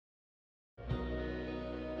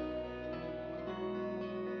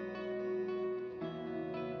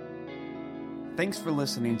Thanks for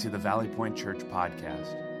listening to the Valley Point Church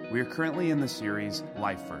podcast. We are currently in the series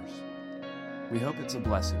Life Verse. We hope it's a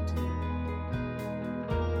blessing to you.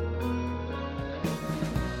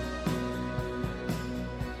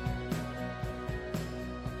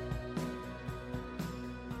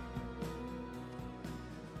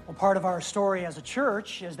 Well, part of our story as a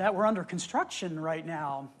church is that we're under construction right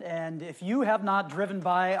now. And if you have not driven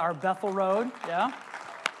by our Bethel Road,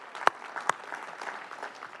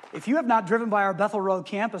 If you have not driven by our Bethel Road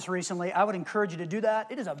campus recently, I would encourage you to do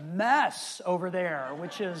that. It is a mess over there,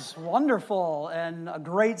 which is wonderful and a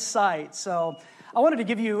great sight. So I wanted to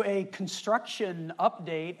give you a construction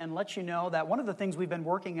update and let you know that one of the things we've been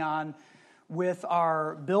working on with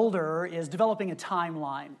our builder is developing a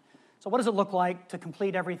timeline. So what does it look like to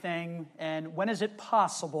complete everything, and when is it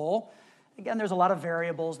possible? Again, there's a lot of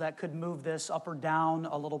variables that could move this up or down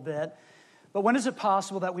a little bit. But when is it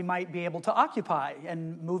possible that we might be able to occupy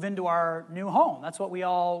and move into our new home? That's what we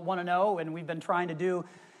all want to know, and we've been trying to do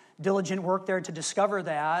diligent work there to discover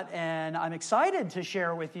that. And I'm excited to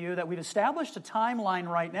share with you that we've established a timeline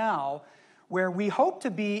right now where we hope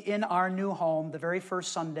to be in our new home the very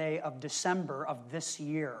first Sunday of December of this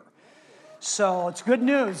year. So it's good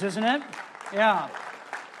news, isn't it? Yeah.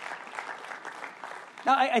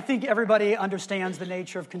 Now, I think everybody understands the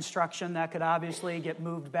nature of construction. That could obviously get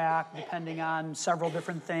moved back depending on several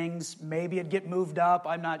different things. Maybe it'd get moved up,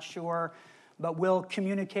 I'm not sure. But we'll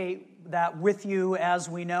communicate that with you as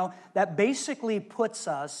we know. That basically puts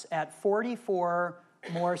us at 44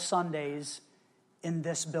 more Sundays in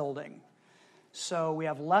this building. So we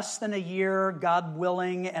have less than a year, God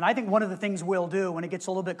willing. And I think one of the things we'll do when it gets a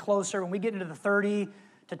little bit closer, when we get into the 30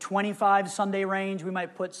 to 25 Sunday range, we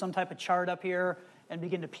might put some type of chart up here and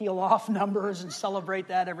begin to peel off numbers and celebrate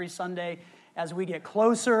that every Sunday as we get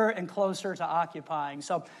closer and closer to occupying.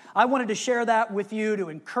 So I wanted to share that with you to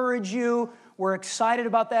encourage you. We're excited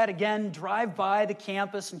about that. Again, drive by the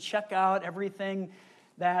campus and check out everything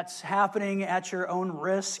that's happening at your own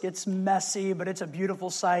risk. It's messy, but it's a beautiful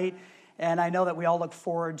sight. And I know that we all look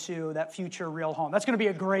forward to that future real home. That's going to be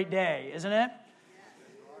a great day, isn't it?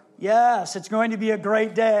 Yes, it's going to be a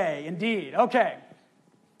great day, indeed. Okay.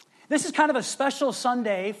 This is kind of a special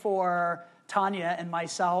Sunday for Tanya and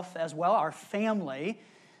myself as well, our family.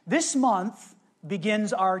 This month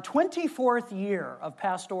begins our 24th year of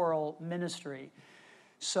pastoral ministry.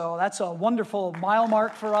 So that's a wonderful mile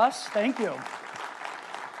mark for us. Thank you.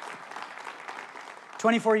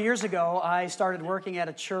 24 years ago, I started working at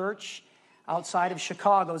a church outside of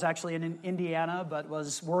Chicago. It was actually in Indiana, but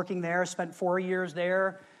was working there, spent 4 years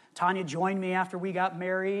there. Tanya joined me after we got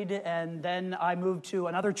married, and then I moved to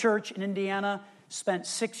another church in Indiana, spent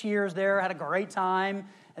 6 years there, had a great time,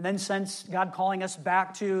 and then sensed God calling us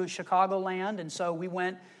back to Chicagoland, and so we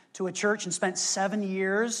went to a church and spent 7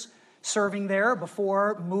 years serving there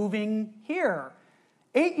before moving here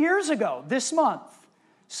 8 years ago this month.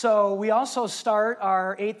 So we also start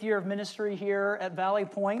our 8th year of ministry here at Valley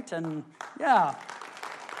Point, and yeah.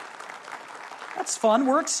 That's fun.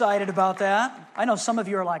 We're excited about that. I know some of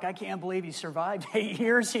you are like, I can't believe you survived 8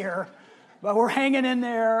 years here. But we're hanging in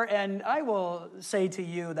there, and I will say to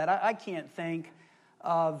you that I can't think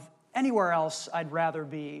of anywhere else I'd rather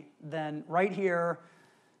be than right here,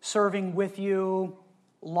 serving with you,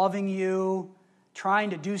 loving you,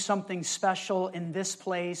 trying to do something special in this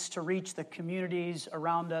place to reach the communities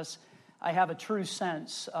around us. I have a true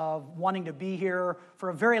sense of wanting to be here for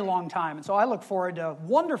a very long time. And so I look forward to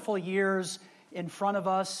wonderful years in front of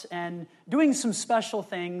us and doing some special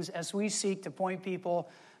things as we seek to point people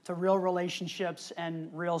to real relationships and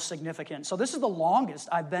real significance. So this is the longest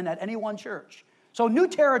I've been at any one church. So new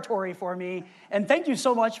territory for me, and thank you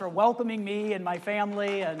so much for welcoming me and my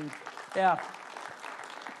family, and yeah.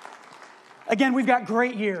 Again, we've got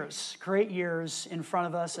great years in front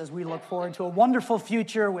of us as we look forward to a wonderful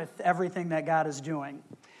future with everything that God is doing.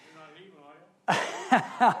 You're not leaving,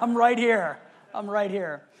 are you? I'm right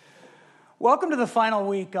here. Welcome to the final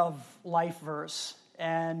week of Life Verse,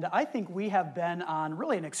 and I think we have been on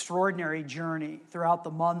really an extraordinary journey throughout the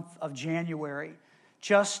month of January,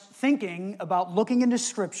 just thinking about looking into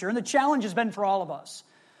Scripture, and the challenge has been for all of us.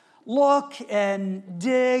 Look and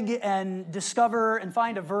dig and discover and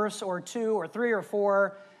find a verse or two or three or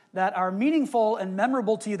four that are meaningful and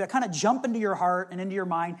memorable to you, that kind of jump into your heart and into your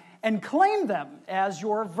mind, and claim them as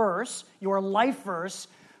your verse, your life verse,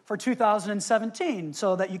 for 2017,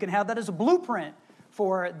 so that you can have that as a blueprint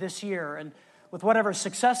for this year. And with whatever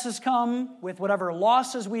successes come, with whatever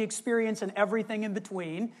losses we experience and everything in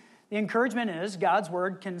between, the encouragement is God's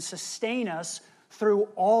Word can sustain us through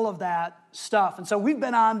all of that stuff. And so we've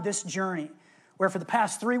been on this journey where for the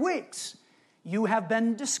past 3 weeks, you have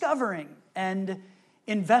been discovering and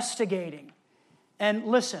investigating. And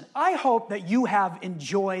listen, I hope that you have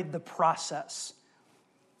enjoyed the process.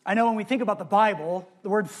 I know when we think about the Bible, the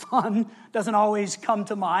word fun doesn't always come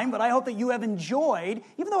to mind, but I hope that you have enjoyed,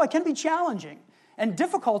 even though it can be challenging and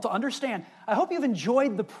difficult to understand, I hope you've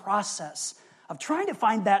enjoyed the process of trying to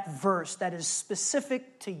find that verse that is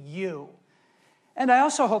specific to you. And I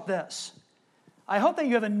also hope this. I hope that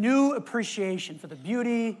you have a new appreciation for the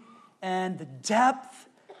beauty and the depth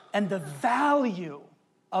and the value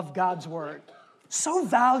of God's Word. So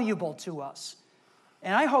valuable to us.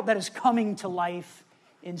 And I hope that is coming to life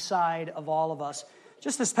inside of all of us.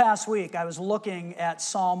 Just this past week, I was looking at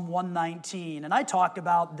Psalm 119, and I talked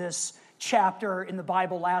about this chapter in the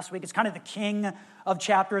Bible last week. It's kind of the king of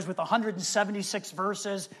chapters with 176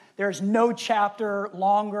 verses. There's no chapter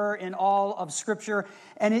longer in all of Scripture,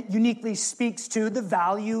 and it uniquely speaks to the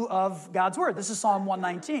value of God's Word. This is Psalm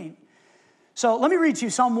 119. So let me read to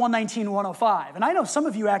you Psalm 119, 105. And I know some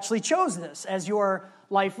of you actually chose this as your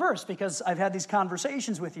life verse because I've had these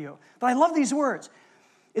conversations with you. But I love these words.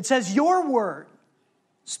 It says, your word,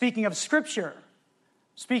 speaking of Scripture,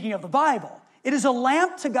 speaking of the Bible, it is a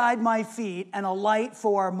lamp to guide my feet and a light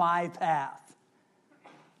for my path.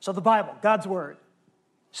 So the Bible, God's Word,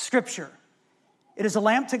 Scripture, it is a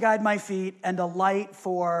lamp to guide my feet and a light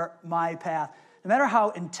for my path. No matter how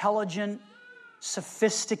intelligent,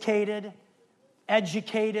 sophisticated,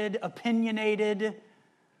 educated, opinionated,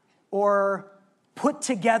 or put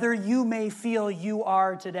together you may feel you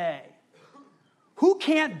are today, who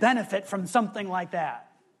can't benefit from something like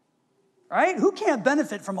that? Right? Who can't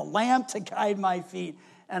benefit from a lamp to guide my feet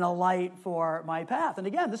and a light for my path? And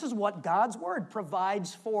again, this is what God's Word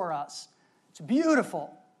provides for us. It's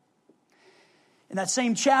beautiful. In that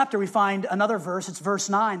same chapter, we find another verse. It's verse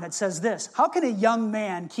 9 that says this: how can a young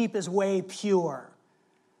man keep his way pure?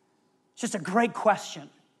 It's just a great question.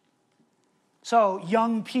 So,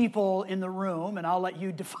 young people in the room, and I'll let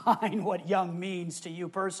you define what young means to you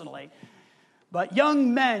personally. But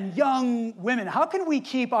young men, young women, how can we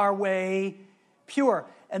keep our way pure?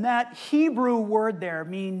 And that Hebrew word there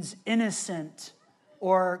means innocent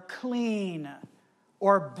or clean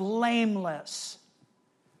or blameless.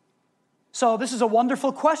 So this is a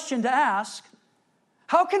wonderful question to ask.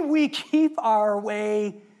 How can we keep our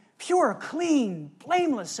way pure, clean,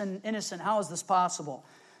 blameless, and innocent? How is this possible?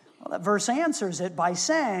 Well, that verse answers it by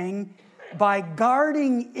saying, by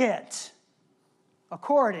guarding it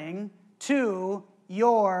according to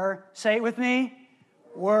your, say it with me,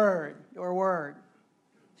 word, your word.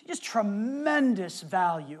 Just tremendous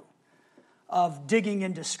value of digging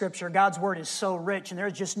into Scripture. God's Word is so rich, and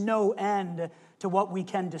there's just no end to what we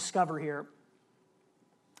can discover here.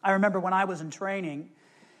 I remember when I was in training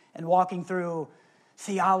and walking through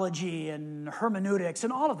theology and hermeneutics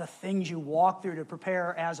and all of the things you walk through to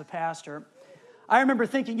prepare as a pastor, I remember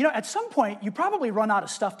thinking, at some point you probably run out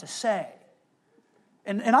of stuff to say.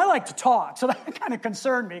 And I like to talk, so that kind of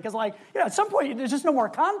concerned me because, at some point there's just no more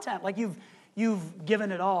content. Like you've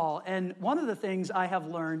given it all. And one of the things I have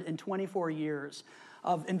learned in 24 years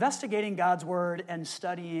of investigating God's Word and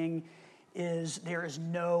studying is there is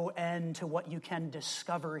no end to what you can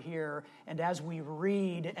discover here. And as we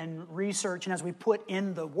read and research and as we put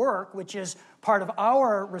in the work, which is part of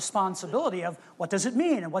our responsibility of what does it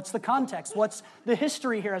mean and what's the context, what's the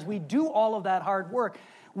history here, as we do all of that hard work,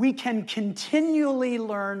 we can continually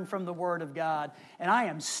learn from the Word of God. And I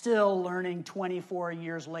am still learning 24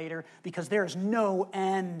 years later because there's no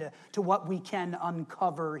end to what we can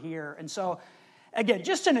uncover here. And so, again,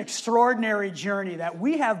 just an extraordinary journey that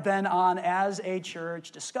we have been on as a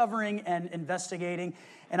church, discovering and investigating.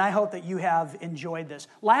 And I hope that you have enjoyed this.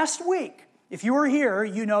 Last week, if you were here,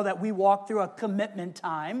 you know that we walked through a commitment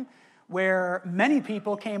time where many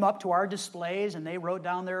people came up to our displays and they wrote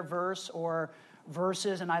down their verse or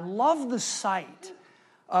verses, and I love the sight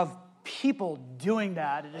of people doing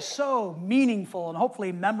that. It is so meaningful and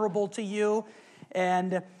hopefully memorable to you.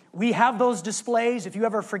 And we have those displays. If you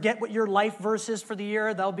ever forget what your life verse is for the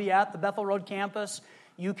year, they'll be at the Bethel Road campus.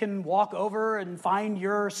 You can walk over and find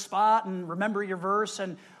your spot and remember your verse,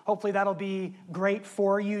 and hopefully that'll be great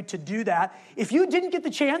for you to do that. If you didn't get the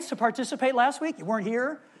chance to participate last week, you weren't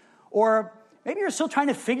here, or maybe you're still trying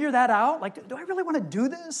to figure that out. Like, do I really want to do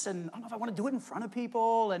this? And I don't know if I want to do it in front of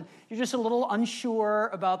people. And you're just a little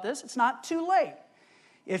unsure about this. It's not too late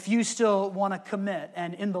if you still want to commit.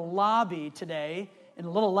 And in the lobby today, in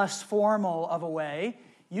a little less formal of a way,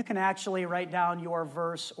 you can actually write down your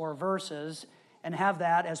verse or verses and have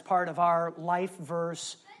that as part of our life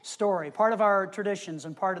verse story, part of our traditions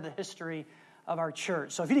and part of the history of our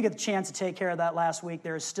church. So if you didn't get the chance to take care of that last week,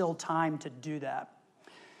 there is still time to do that.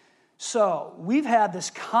 So we've had this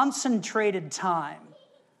concentrated time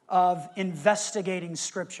of investigating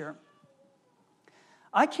Scripture.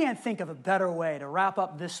 I can't think of a better way to wrap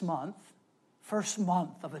up this month, first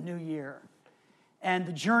month of a new year, and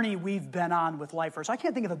the journey we've been on with LifeVerse. I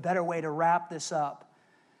can't think of a better way to wrap this up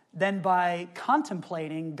than by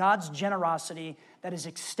contemplating God's generosity that is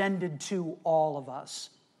extended to all of us.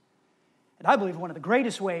 And I believe one of the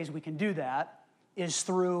greatest ways we can do that is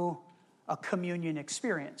through a communion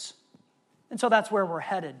experience. And so that's where we're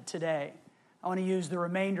headed today. I want to use the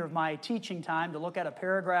remainder of my teaching time to look at a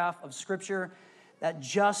paragraph of Scripture that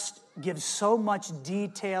just gives so much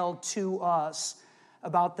detail to us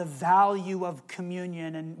about the value of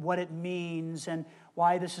communion and what it means and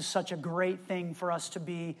why this is such a great thing for us to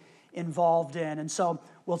be involved in. And so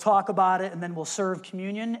we'll talk about it, and then we'll serve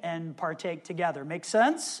communion and partake together. Make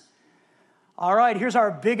sense? All right, here's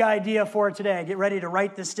our big idea for today. Get ready to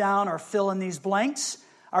write this down or fill in these blanks.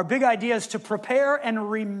 Our big idea is to prepare and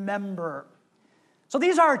remember. So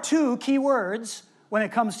these are two key words when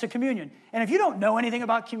it comes to communion. And if you don't know anything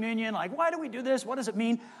about communion, like why do we do this? What does it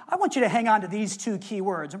mean? I want you to hang on to these two key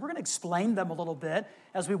words. And we're going to explain them a little bit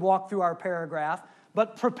as we walk through our paragraph.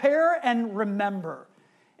 But prepare and remember.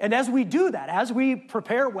 And as we do that, as we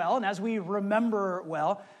prepare well and as we remember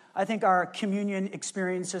well, I think our communion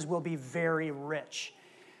experiences will be very rich.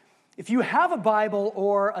 If you have a Bible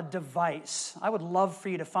or a device, I would love for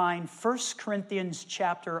you to find 1 Corinthians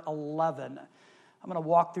chapter 11. I'm going to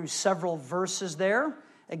walk through several verses there.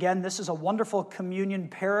 Again, this is a wonderful communion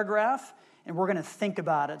paragraph, and we're going to think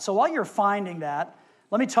about it. So while you're finding that,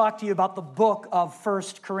 let me talk to you about the book of 1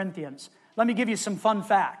 Corinthians. Let me give you some fun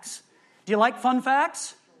facts. Do you like fun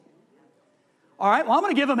facts? All right, well, I'm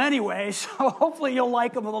going to give them anyway, so hopefully you'll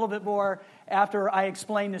like them a little bit more after I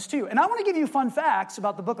explain this to you. And I want to give you fun facts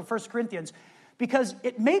about the book of 1 Corinthians because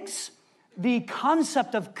it makes the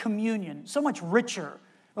concept of communion so much richer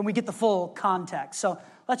when we get the full context. So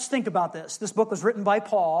let's think about this. This book was written by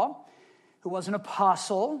Paul, who was an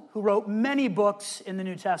apostle, who wrote many books in the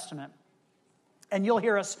New Testament. And you'll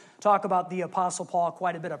hear us talk about the Apostle Paul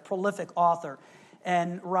quite a bit, a prolific author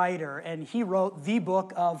and writer, and he wrote the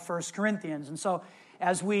book of 1 Corinthians. And so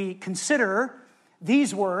as we consider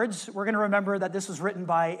these words, we're going to remember that this was written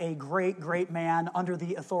by a great, great man under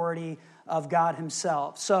the authority of God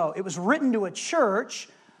himself. So it was written to a church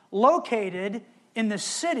located in the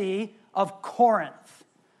city of Corinth.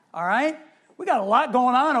 All right? We got a lot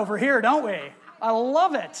going on over here, don't we? I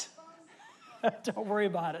love it. Don't worry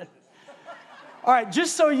about it. All right,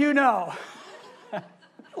 just so you know,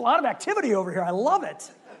 a lot of activity over here. I love it.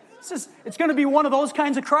 It's going to be one of those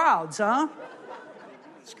kinds of crowds, huh?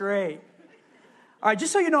 It's great. All right,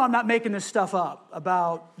 just so you know, I'm not making this stuff up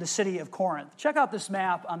about the city of Corinth. Check out this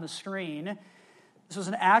map on the screen. This was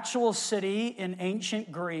an actual city in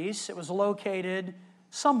ancient Greece. It was located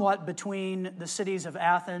somewhat between the cities of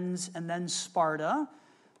Athens and then Sparta.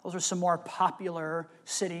 Those are some more popular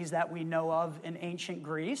cities that we know of in ancient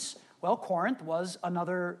Greece. Well, Corinth was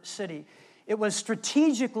another city. It was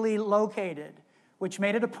strategically located, which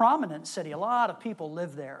made it a prominent city. A lot of people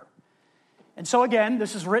live there. And so again,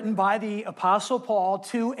 this is written by the Apostle Paul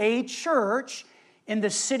to a church in the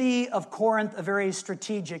city of Corinth, a very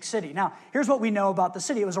strategic city. Now, here's what we know about the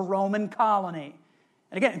city. It was a Roman colony.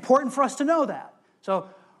 And again, important for us to know that. So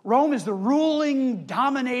Rome is the ruling,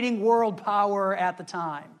 dominating world power at the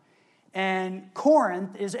time. And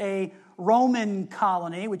Corinth is a Roman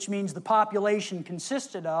colony, which means the population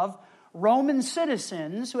consisted of Roman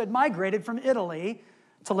citizens who had migrated from Italy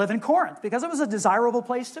to live in Corinth because it was a desirable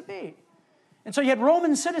place to be. And so you had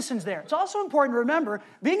Roman citizens there. It's also important to remember,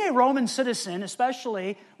 being a Roman citizen,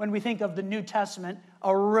 especially when we think of the New Testament,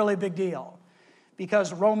 a really big deal.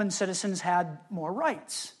 Because Roman citizens had more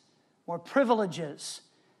rights, more privileges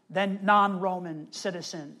than non-Roman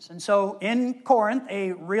citizens. And so in Corinth,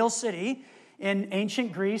 a real city in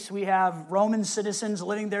ancient Greece, we have Roman citizens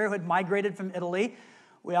living there who had migrated from Italy.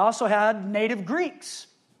 We also had native Greeks.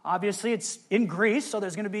 Obviously, it's in Greece, so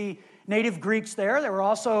there's going to be native Greeks there. There were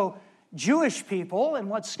also Jewish people, and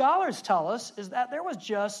what scholars tell us is that there was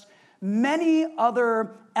just many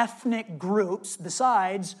other ethnic groups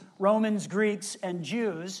besides Romans, Greeks, and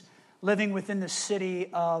Jews living within the city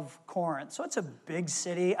of Corinth. So it's a big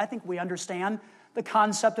city. I think we understand the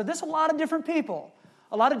concept of this. A lot of different people,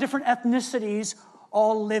 a lot of different ethnicities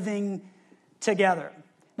all living together.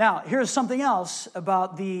 Now, here's something else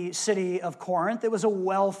about the city of Corinth. It was a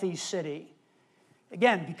wealthy city.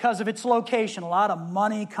 Again, because of its location, a lot of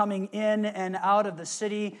money coming in and out of the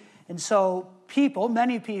city. And so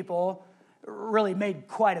many people really made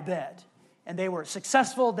quite a bit. And they were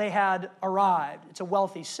successful. They had arrived. It's a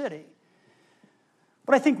wealthy city.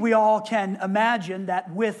 But I think we all can imagine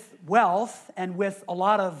that with wealth and with a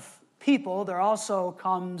lot of people, there also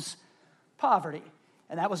comes poverty.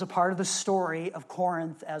 And that was a part of the story of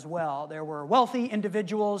Corinth as well. There were wealthy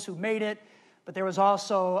individuals who made it, but there was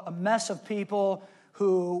also a mess of people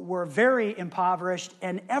who were very impoverished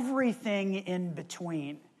and everything in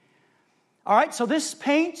between. All right, so this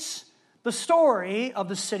paints the story of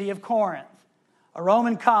the city of Corinth, a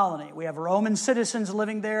Roman colony. We have Roman citizens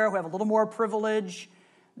living there who have a little more privilege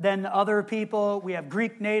than other people. We have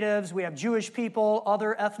Greek natives, we have Jewish people,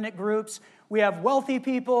 other ethnic groups. We have wealthy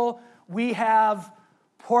people, we have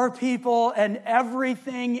poor people, and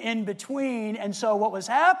everything in between. And so what was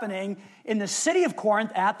happening in the city of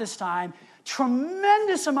Corinth at this time,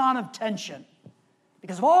 tremendous amount of tension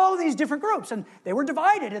because of all of these different groups. And they were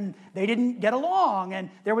divided, and they didn't get along, and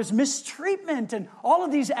there was mistreatment, and all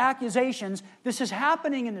of these accusations. This is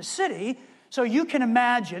happening in the city. So you can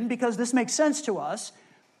imagine, because this makes sense to us,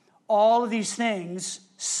 all of these things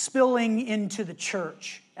spilling into the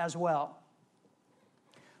church as well.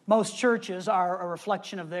 Most churches are a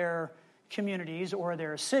reflection of their communities or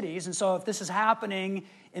their cities. And so if this is happening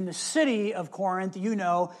in the city of Corinth, you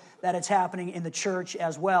know that it's happening in the church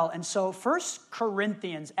as well. And so 1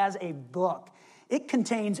 Corinthians as a book, it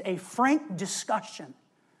contains a frank discussion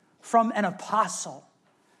from an apostle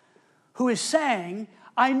who is saying,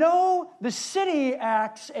 I know the city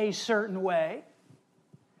acts a certain way,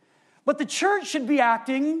 but the church should be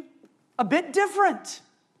acting a bit different.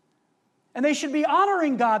 And they should be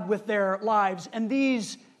honoring God with their lives. And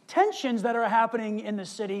these tensions that are happening in the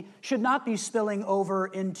city should not be spilling over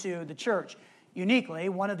into the church. Uniquely,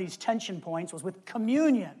 one of these tension points was with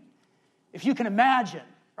communion. If you can imagine,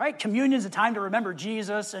 right? Communion is a time to remember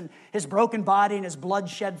Jesus and his broken body and his blood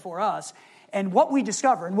shed for us. And what we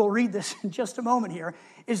discover, and we'll read this in just a moment here,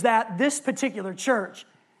 is that this particular church,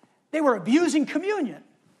 they were abusing communion.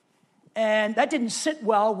 And that didn't sit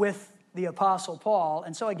well with the Apostle Paul.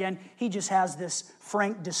 And so again, he just has this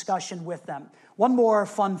frank discussion with them. One more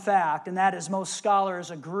fun fact, and that is most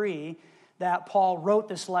scholars agree that Paul wrote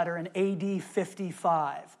this letter in AD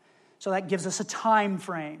 55. So that gives us a time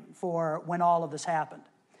frame for when all of this happened.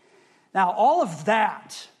 Now, all of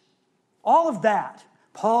that,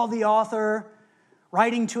 Paul the author,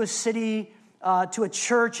 writing to a city, to a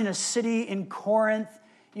church in a city in Corinth.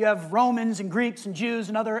 You have Romans and Greeks and Jews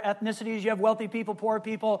and other ethnicities. You have wealthy people, poor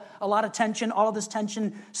people, a lot of tension, all of this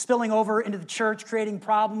tension spilling over into the church, creating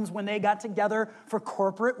problems when they got together for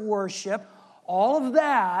corporate worship. All of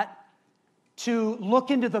that to look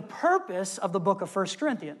into the purpose of the book of 1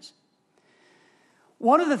 Corinthians.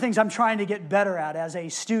 One of the things I'm trying to get better at as a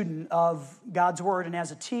student of God's Word and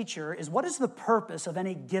as a teacher is what is the purpose of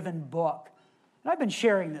any given book? And I've been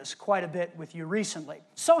sharing this quite a bit with you recently.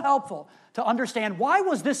 So helpful to understand, why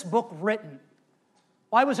was this book written?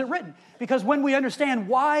 Why was it written? Because when we understand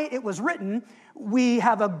why it was written, we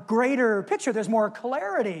have a greater picture. There's more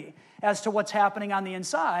clarity as to what's happening on the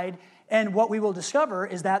inside. And what we will discover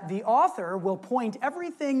is that the author will point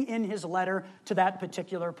everything in his letter to that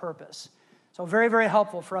particular purpose. So very, very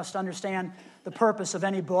helpful for us to understand the purpose of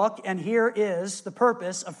any book. And here is the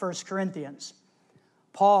purpose of 1 Corinthians.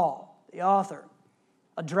 Paul, the author,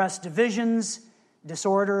 addressed divisions,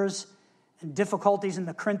 disorders, and difficulties in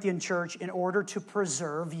the Corinthian church in order to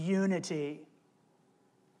preserve unity.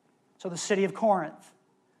 So the city of Corinth,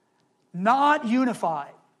 not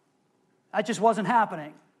unified. That just wasn't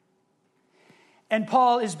happening. And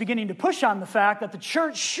Paul is beginning to push on the fact that the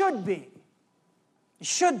church should be. It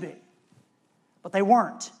should be. But they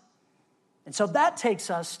weren't. And so that takes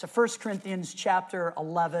us to 1 Corinthians chapter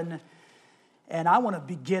 11. And I want to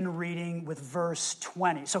begin reading with verse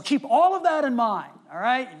 20. So keep all of that in mind, all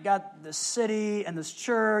right? You've got this city and this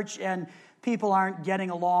church, and people aren't getting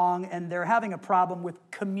along, and they're having a problem with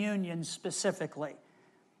communion specifically.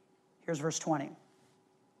 Here's verse 20.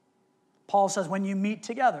 Paul says, when you meet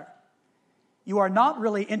together, you are not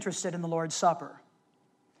really interested in the Lord's Supper.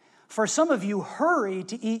 For some of you hurry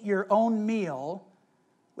to eat your own meal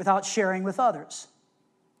without sharing with others.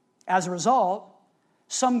 As a result,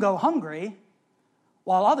 some go hungry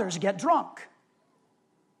while others get drunk.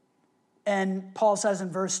 And Paul says in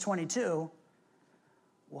verse 22,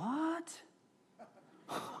 what?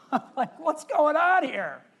 Like, what's going on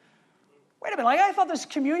here? Wait a minute, like I thought this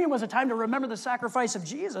communion was a time to remember the sacrifice of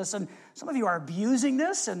Jesus, and some of you are abusing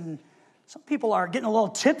this, and some people are getting a little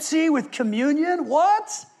tipsy with communion.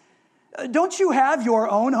 What? Don't you have your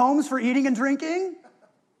own homes for eating and drinking?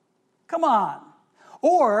 Come on.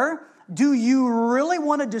 Or do you really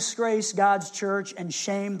want to disgrace God's church and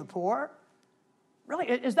shame the poor? Really?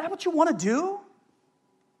 Is that what you want to do?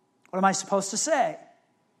 What am I supposed to say?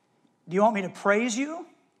 Do you want me to praise you?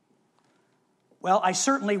 Well, I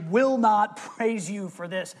certainly will not praise you for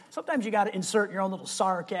this. Sometimes you got to insert your own little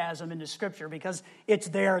sarcasm into Scripture because it's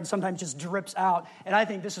there and sometimes just drips out. And I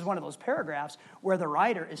think this is one of those paragraphs where the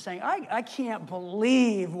writer is saying, I can't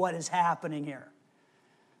believe what is happening here.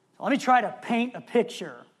 So let me try to paint a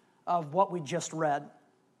picture of what we just read.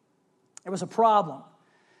 There was a problem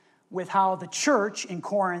with how the church in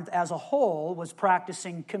Corinth as a whole was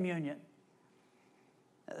practicing communion.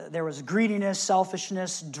 There was greediness,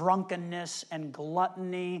 selfishness, drunkenness, and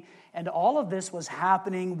gluttony, and all of this was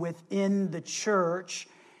happening within the church.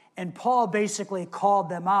 And Paul basically called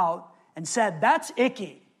them out and said, that's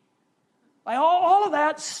icky. Like all of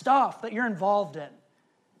that stuff that you're involved in,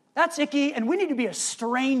 that's icky, and we need to be a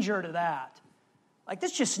stranger to that. Like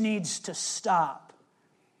this just needs to stop.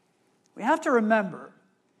 We have to remember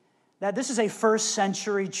that this is a first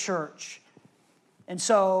century church. And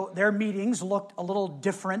so their meetings looked a little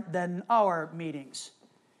different than our meetings.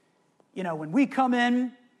 You know, when we come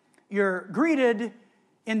in, you're greeted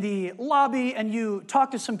in the lobby and you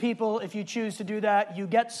talk to some people. If you choose to do that, you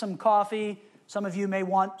get some coffee. Some of you may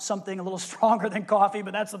want something a little stronger than coffee,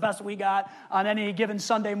 but that's the best we got on any given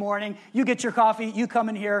Sunday morning. You get your coffee, you come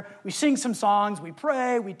in here, we sing some songs, we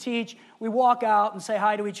pray, we teach, we walk out and say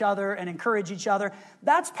hi to each other and encourage each other.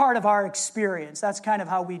 That's part of our experience. That's kind of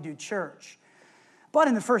how we do church. But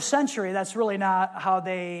in the first century, that's really not how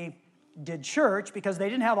they did church because they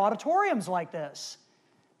didn't have auditoriums like this.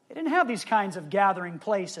 They didn't have these kinds of gathering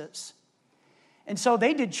places. And so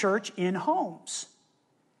they did church in homes.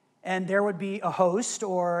 And there would be a host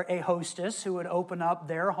or a hostess who would open up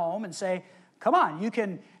their home and say, come on, you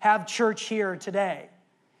can have church here today.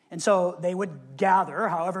 And so they would gather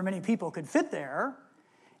however many people could fit there.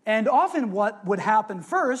 And often what would happen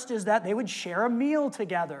first is that they would share a meal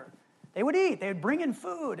together. They would eat. They would bring in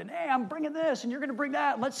food. And, hey, I'm bringing this, and you're going to bring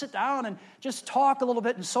that. And let's sit down and just talk a little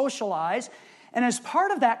bit and socialize. And as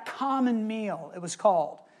part of that common meal, it was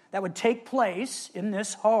called, that would take place in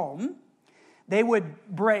this home, they would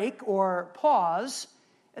break or pause,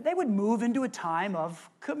 and they would move into a time of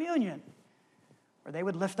communion, where they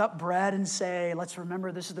would lift up bread and say, let's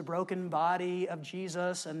remember this is the broken body of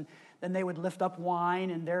Jesus. And then they would lift up wine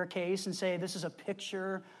in their case and say, this is a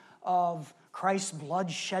picture of Christ's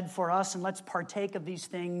blood shed for us, and let's partake of these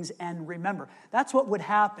things and remember. That's what would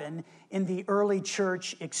happen in the early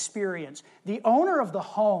church experience. The owner of the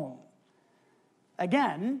home,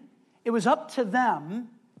 again, it was up to them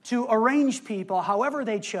to arrange people however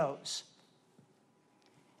they chose.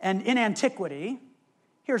 And in antiquity,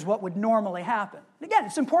 here's what would normally happen. Again,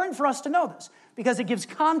 it's important for us to know this because it gives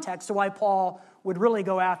context to why Paul would really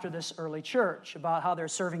go after this early church about how they're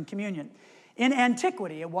serving communion. In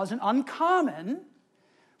antiquity, it wasn't uncommon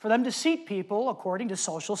for them to seat people according to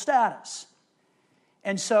social status.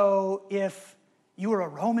 And so if you were a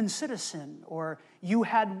Roman citizen, or you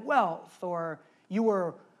had wealth, or you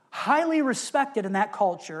were highly respected in that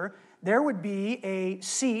culture, there would be a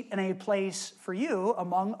seat and a place for you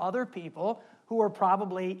among other people who were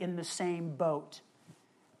probably in the same boat.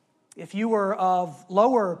 If you were of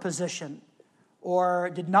lower position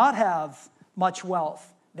or did not have much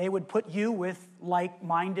wealth, they would put you with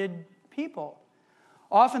like-minded people.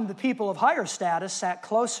 Often the people of higher status sat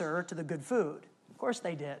closer to the good food. Of course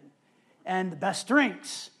they did. And the best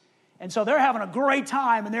drinks. And so they're having a great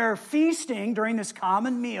time, and they're feasting during this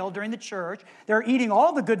common meal during the church. They're eating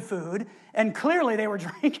all the good food, and clearly they were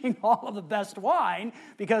drinking all of the best wine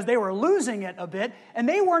because they were losing it a bit, and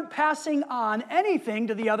they weren't passing on anything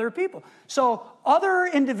to the other people. So other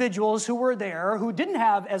individuals who were there who didn't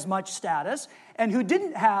have as much status and who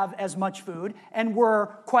didn't have as much food and were,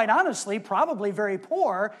 quite honestly, probably very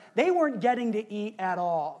poor, they weren't getting to eat at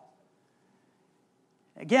all.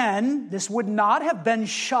 Again, this would not have been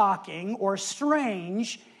shocking or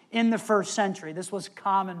strange in the first century. This was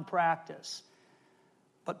common practice.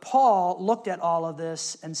 But Paul looked at all of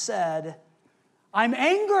this and said, I'm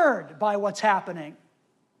angered by what's happening.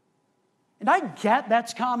 And I get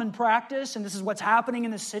that's common practice, and this is what's happening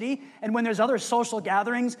in the city. And when there's other social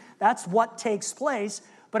gatherings, that's what takes place.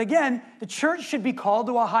 But again, the church should be called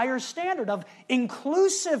to a higher standard of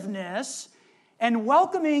inclusiveness and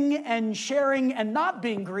welcoming and sharing and not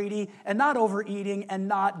being greedy and not overeating and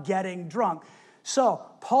not getting drunk. So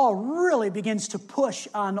Paul really begins to push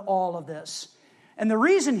on all of this. And the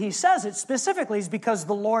reason he says it specifically is because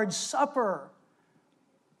the Lord's Supper,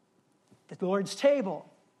 the Lord's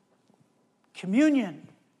table, communion,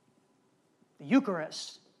 the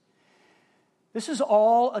Eucharist, this is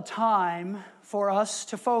all a time for us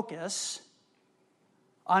to focus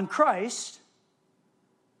on Christ,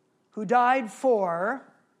 who died for,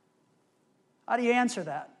 how do you answer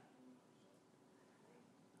that?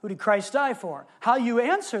 Who did Christ die for? How you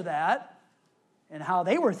answer that and how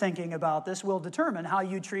they were thinking about this will determine how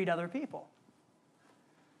you treat other people.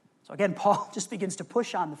 So again, Paul just begins to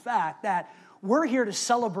push on the fact that we're here to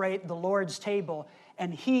celebrate the Lord's table,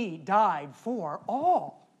 and he died for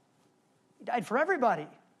all. He died for everybody.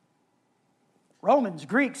 Romans,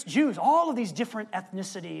 Greeks, Jews, all of these different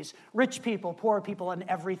ethnicities, rich people, poor people, and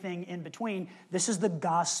everything in between. This is the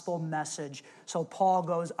gospel message. So Paul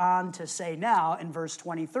goes on to say now in verse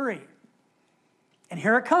 23, and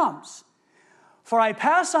here it comes. For I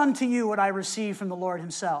pass on to you what I received from the Lord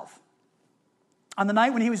himself. On the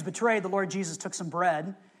night when he was betrayed, the Lord Jesus took some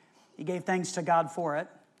bread. He gave thanks to God for it.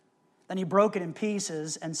 Then he broke it in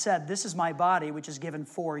pieces and said, "This is my body, which is given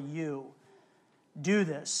for you. Do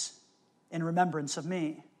this in remembrance of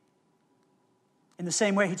me." In the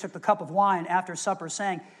same way, he took the cup of wine after supper,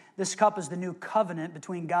 saying, "This cup is the new covenant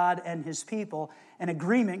between God and his people, an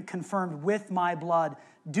agreement confirmed with my blood.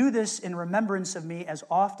 Do this in remembrance of me as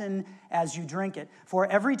often as you drink it. For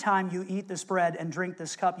every time you eat this bread and drink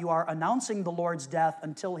this cup, you are announcing the Lord's death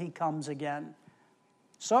until he comes again.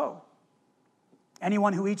 So,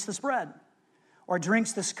 anyone who eats this bread or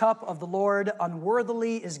drinks this cup of the Lord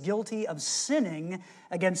unworthily is guilty of sinning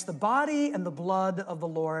against the body and the blood of the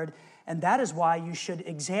Lord. And that is why you should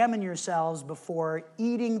examine yourselves before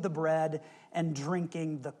eating the bread and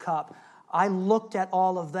drinking the cup." I looked at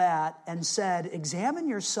all of that and said, examine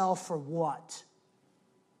yourself for what?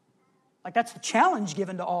 Like, that's the challenge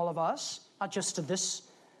given to all of us, not just to this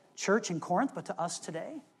church in Corinth, but to us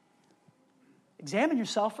today. Examine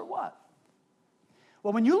yourself for what?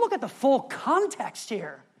 Well, when you look at the full context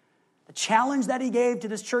here, the challenge that he gave to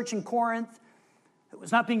this church in Corinth, it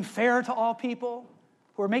was not being fair to all people,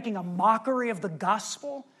 who are making a mockery of the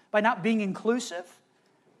gospel by not being inclusive.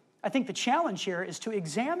 I think the challenge here is to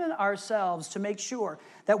examine ourselves to make sure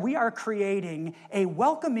that we are creating a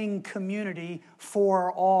welcoming community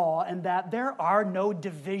for all and that there are no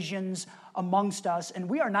divisions amongst us and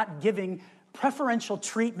we are not giving preferential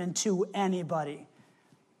treatment to anybody.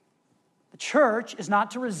 The church is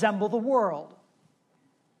not to resemble the world.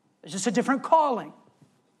 It's just a different calling.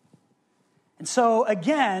 And so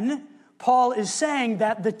again, Paul is saying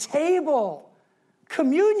that the table,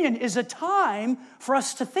 communion, is a time for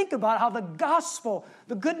us to think about how the gospel,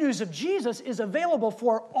 the good news of Jesus, is available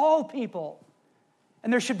for all people.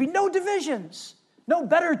 And there should be no divisions, no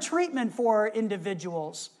better treatment for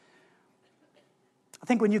individuals. I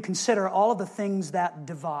think when you consider all of the things that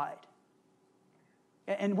divide,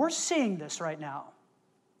 and we're seeing this right now.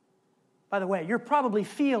 By the way, you're probably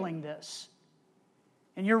feeling this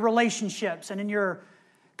in your relationships and in your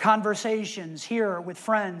conversations here with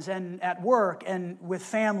friends and at work and with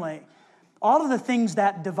family. All of the things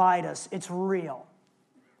that divide us, it's real.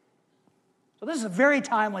 So this is a very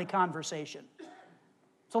timely conversation.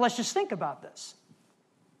 So let's just think about this.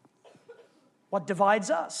 What divides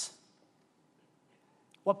us?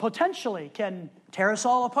 What potentially can tear us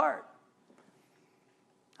all apart?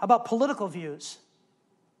 How about political views?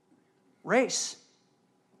 Race?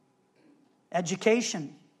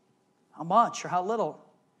 Education? How much or how little?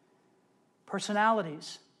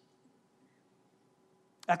 Personalities?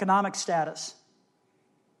 Economic status?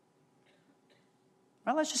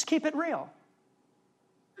 Well, let's just keep it real.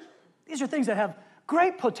 These are things that have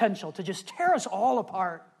great potential to just tear us all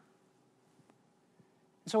apart.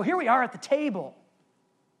 So here we are at the table.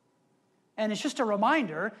 And it's just a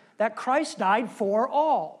reminder that Christ died for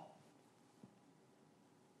all.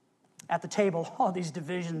 At the table, all these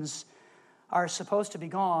divisions are supposed to be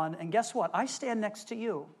gone. And guess what? I stand next to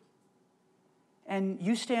you. And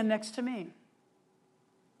you stand next to me.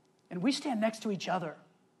 And we stand next to each other.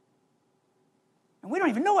 And we don't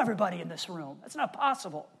even know everybody in this room. That's not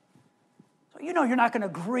possible. So you know you're not going to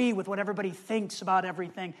agree with what everybody thinks about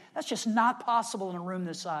everything. That's just not possible in a room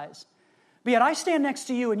this size. But yet I stand next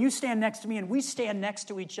to you and you stand next to me and we stand next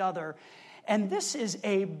to each other. And this is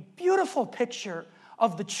a beautiful picture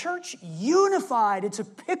of the church unified. It's a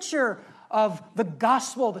picture of the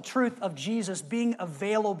gospel, the truth of Jesus being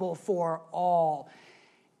available for all.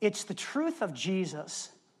 It's the truth of Jesus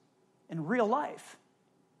in real life.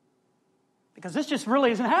 Because this just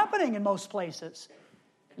really isn't happening in most places.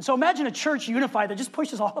 And so imagine a church unified that just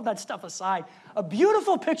pushes all of that stuff aside. A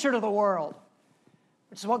beautiful picture to the world,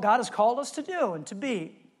 which is what God has called us to do and to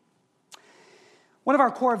be. One of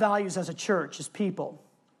our core values as a church is people.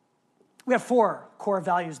 We have 4 core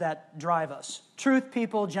values that drive us: truth,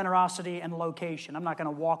 people, generosity, and location. I'm not going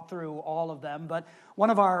to walk through all of them, but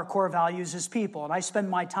one of our core values is people. And I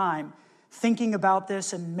spend my time thinking about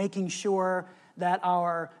this and making sure that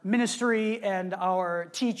our ministry and our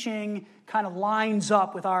teaching kind of lines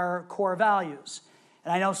up with our core values.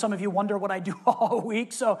 And I know some of you wonder what I do all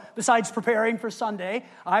week, so besides preparing for Sunday,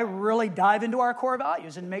 I really dive into our core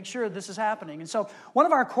values and make sure this is happening. And so one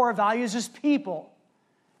of our core values is people.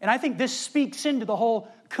 And I think this speaks into the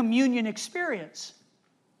whole communion experience.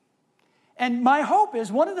 And my hope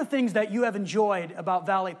is one of the things that you have enjoyed about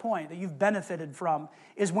Valley Point, that you've benefited from,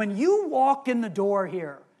 is when you walked in the door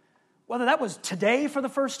here, whether that was today for the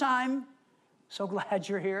first time, so glad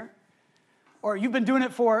you're here, or you've been doing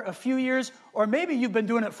it for a few years, or maybe you've been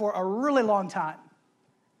doing it for a really long time.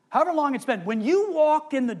 However long it's been, when you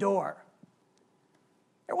walked in the door,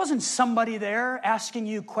 there wasn't somebody there asking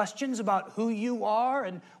you questions about who you are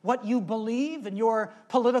and what you believe and your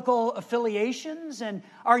political affiliations and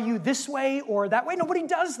are you this way or that way. Nobody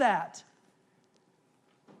does that.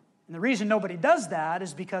 And the reason nobody does that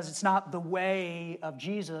is because it's not the way of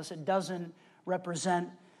Jesus. It doesn't represent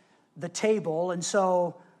the table. And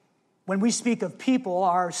so when we speak of people,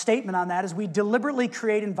 our statement on that is we deliberately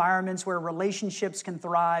create environments where relationships can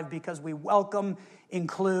thrive because we welcome,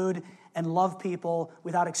 include, and love people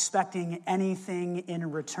without expecting anything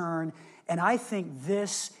in return. And I think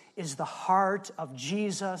this is the heart of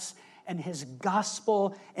Jesus and his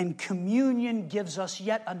gospel, and communion gives us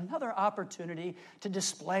yet another opportunity to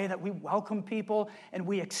display that we welcome people and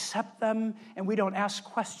we accept them and we don't ask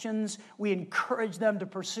questions. We encourage them to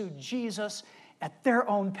pursue Jesus at their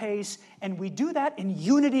own pace, and we do that in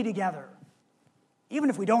unity together. Even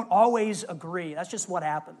if we don't always agree, that's just what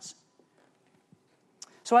happens.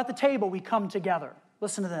 So at the table, we come together.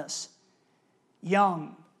 Listen to this.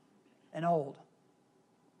 Young and old,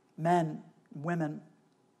 men, women,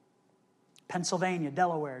 Pennsylvania,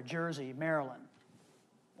 Delaware, Jersey, Maryland,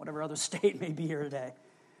 whatever other state may be here today.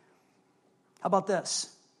 How about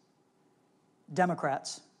this?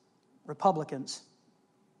 Democrats, Republicans,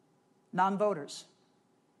 non-voters,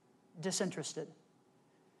 disinterested,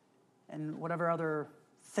 and whatever other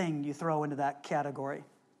thing you throw into that category.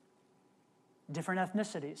 Different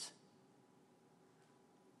ethnicities,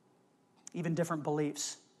 even different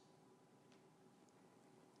beliefs.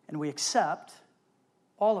 And we accept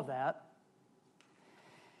all of that.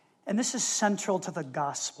 And this is central to the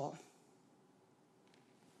gospel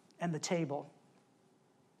and the table.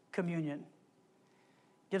 Communion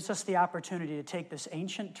gives us the opportunity to take this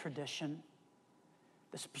ancient tradition,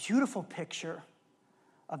 this beautiful picture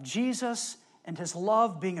of Jesus and his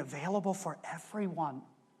love being available for everyone,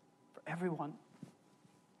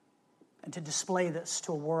 and to display this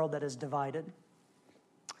to a world that is divided.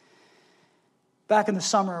 Back in the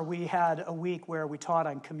summer, we had a week where we taught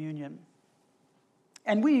on communion.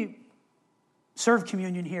 And we serve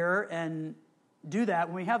communion here and do that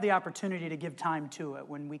when we have the opportunity to give time to it,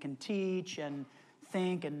 when we can teach and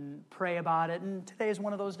think and pray about it. And today is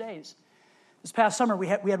one of those days. This past summer, we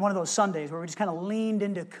had one of those Sundays where we just kind of leaned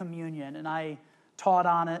into communion, and I taught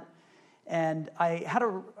on it. And I had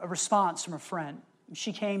a response from a friend.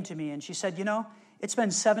 She came to me and she said, it's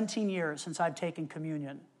been 17 years since I've taken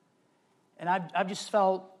communion. And I've just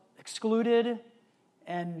felt excluded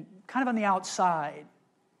and kind of on the outside.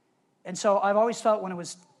 And so I've always felt when it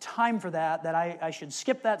was time for that I should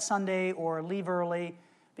skip that Sunday or leave early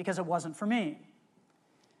because it wasn't for me.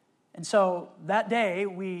 And so that day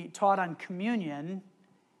we taught on communion,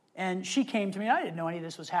 and she came to me. I didn't know any of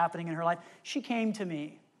this was happening in her life. She came to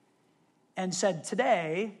me and said,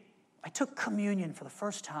 today I took communion for the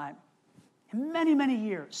first time in many, many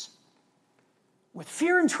years. With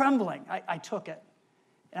fear and trembling, I took it.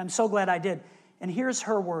 And I'm so glad I did. And here's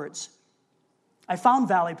her words. I found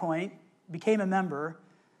Valley Point, became a member,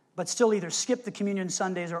 but still either skipped the communion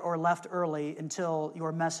Sundays or left early until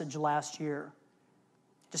your message last year.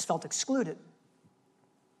 Just felt excluded.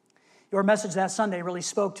 Your message that Sunday really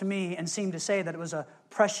spoke to me and seemed to say that it was a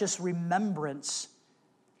precious remembrance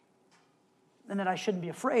and that I shouldn't be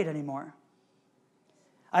afraid anymore.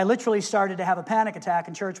 I literally started to have a panic attack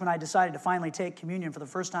in church when I decided to finally take communion for the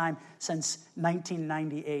first time since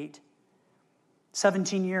 1998.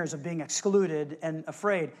 17 years of being excluded and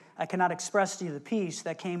afraid. I cannot express to you the peace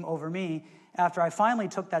that came over me after I finally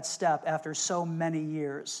took that step after so many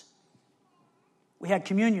years. We had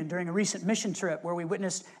communion during a recent mission trip where we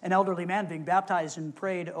witnessed an elderly man being baptized and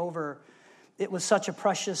prayed over. It was such a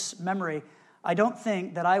precious memory. I don't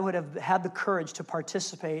think that I would have had the courage to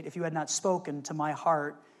participate if you had not spoken to my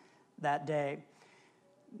heart that day.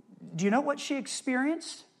 Do you know what she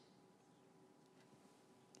experienced?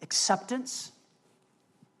 Acceptance,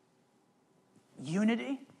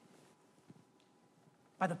 unity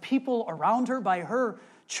by the people around her, by her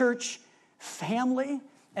church family.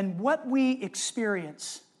 And what we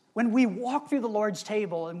experience when we walk through the Lord's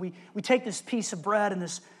table and we take this piece of bread and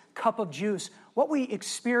this cup of juice, what we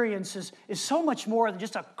experience is so much more than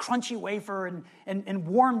just a crunchy wafer and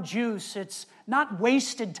warm juice. It's not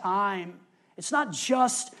wasted time. It's not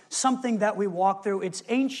just something that we walk through. It's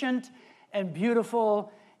ancient and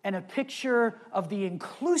beautiful and a picture of the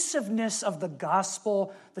inclusiveness of the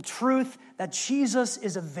gospel, the truth that Jesus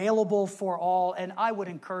is available for all. And I would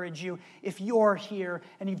encourage you, if you're here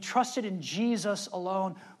and you've trusted in Jesus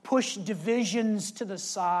alone, push divisions to the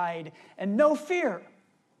side and no fear.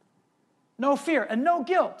 No fear and no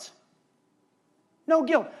guilt. No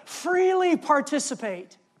guilt. Freely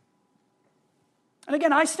participate. And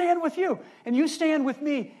again, I stand with you and you stand with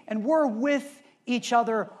me and we're with each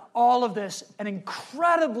other. All of this, an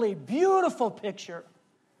incredibly beautiful picture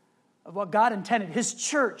of what God intended His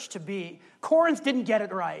church to be. Corinth didn't get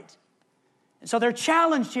it right. And so they're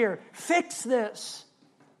challenged here. Fix this.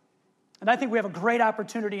 And I think we have a great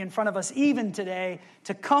opportunity in front of us even today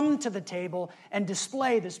to come to the table and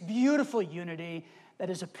display this beautiful unity that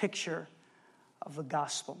is a picture of the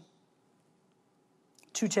gospel.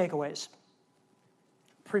 2 takeaways.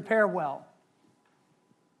 Prepare well.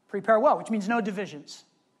 Prepare well, which means no divisions.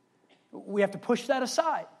 We have to push that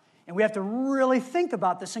aside. And we have to really think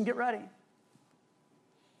about this and get ready.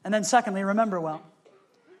 And then secondly, remember well.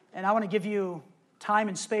 And I want to give you time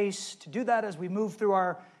and space to do that as we move through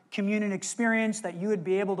our communion experience, that you would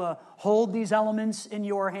be able to hold these elements in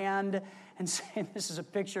your hand and say, this is a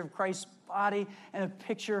picture of Christ's body and a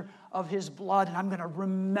picture of His blood. And I'm going to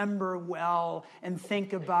remember well and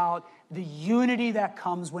think about the unity that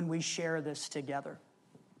comes when we share this together.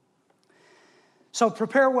 So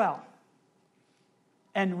prepare well.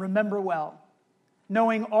 And remember well,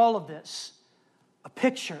 knowing all of this, a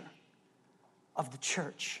picture of the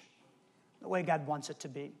church, the way God wants it to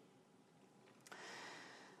be.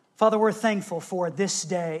 Father, we're thankful for this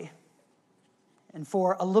day and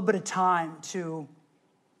for a little bit of time to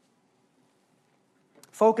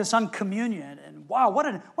focus on communion. And wow, what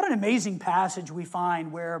an amazing passage we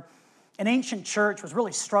find where an ancient church was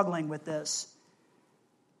really struggling with this.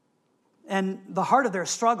 And the heart of their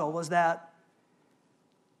struggle was that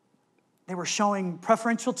they were showing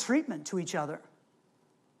preferential treatment to each other.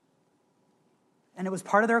 And it was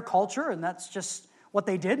part of their culture, and that's just what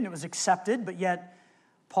they did, and it was accepted, but yet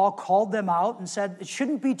Paul called them out and said, it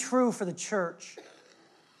shouldn't be true for the church.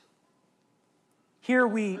 Here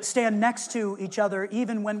we stand next to each other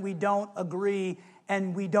even when we don't agree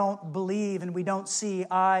and we don't believe and we don't see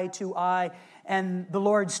eye to eye. And the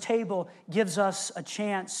Lord's table gives us a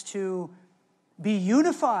chance to be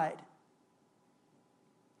unified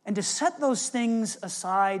and to set those things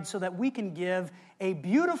aside so that we can give a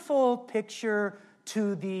beautiful picture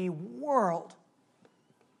to the world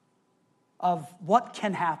of what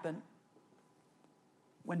can happen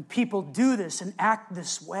when people do this and act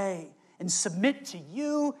this way and submit to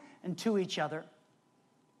you and to each other.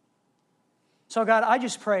 So God, I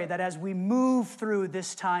just pray that as we move through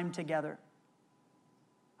this time together,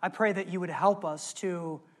 I pray that you would help us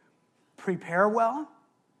to prepare well.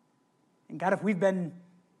 And God, if we've been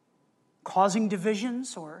causing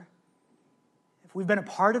divisions or if we've been a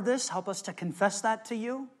part of this, help us to confess that to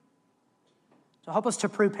you. So help us to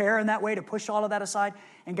prepare in that way, to push all of that aside.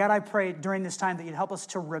 And God, I pray during this time that you'd help us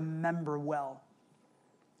to remember well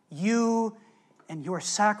you and your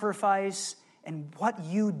sacrifice and what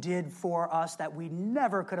you did for us that we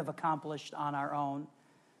never could have accomplished on our own.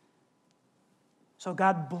 So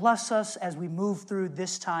God, bless us as we move through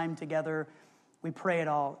this time together. We pray it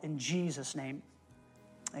all in Jesus' name.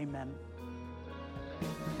 Amen.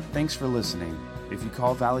 Thanks for listening. If you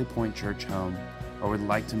call Valley Point Church home or would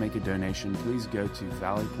like to make a donation, please go to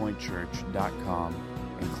valleypointchurch.com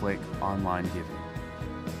and click Online Giving.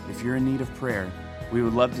 If you're in need of prayer, we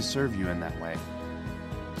would love to serve you in that way.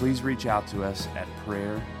 Please reach out to us at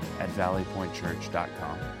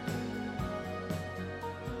prayer@valleypointchurch.com.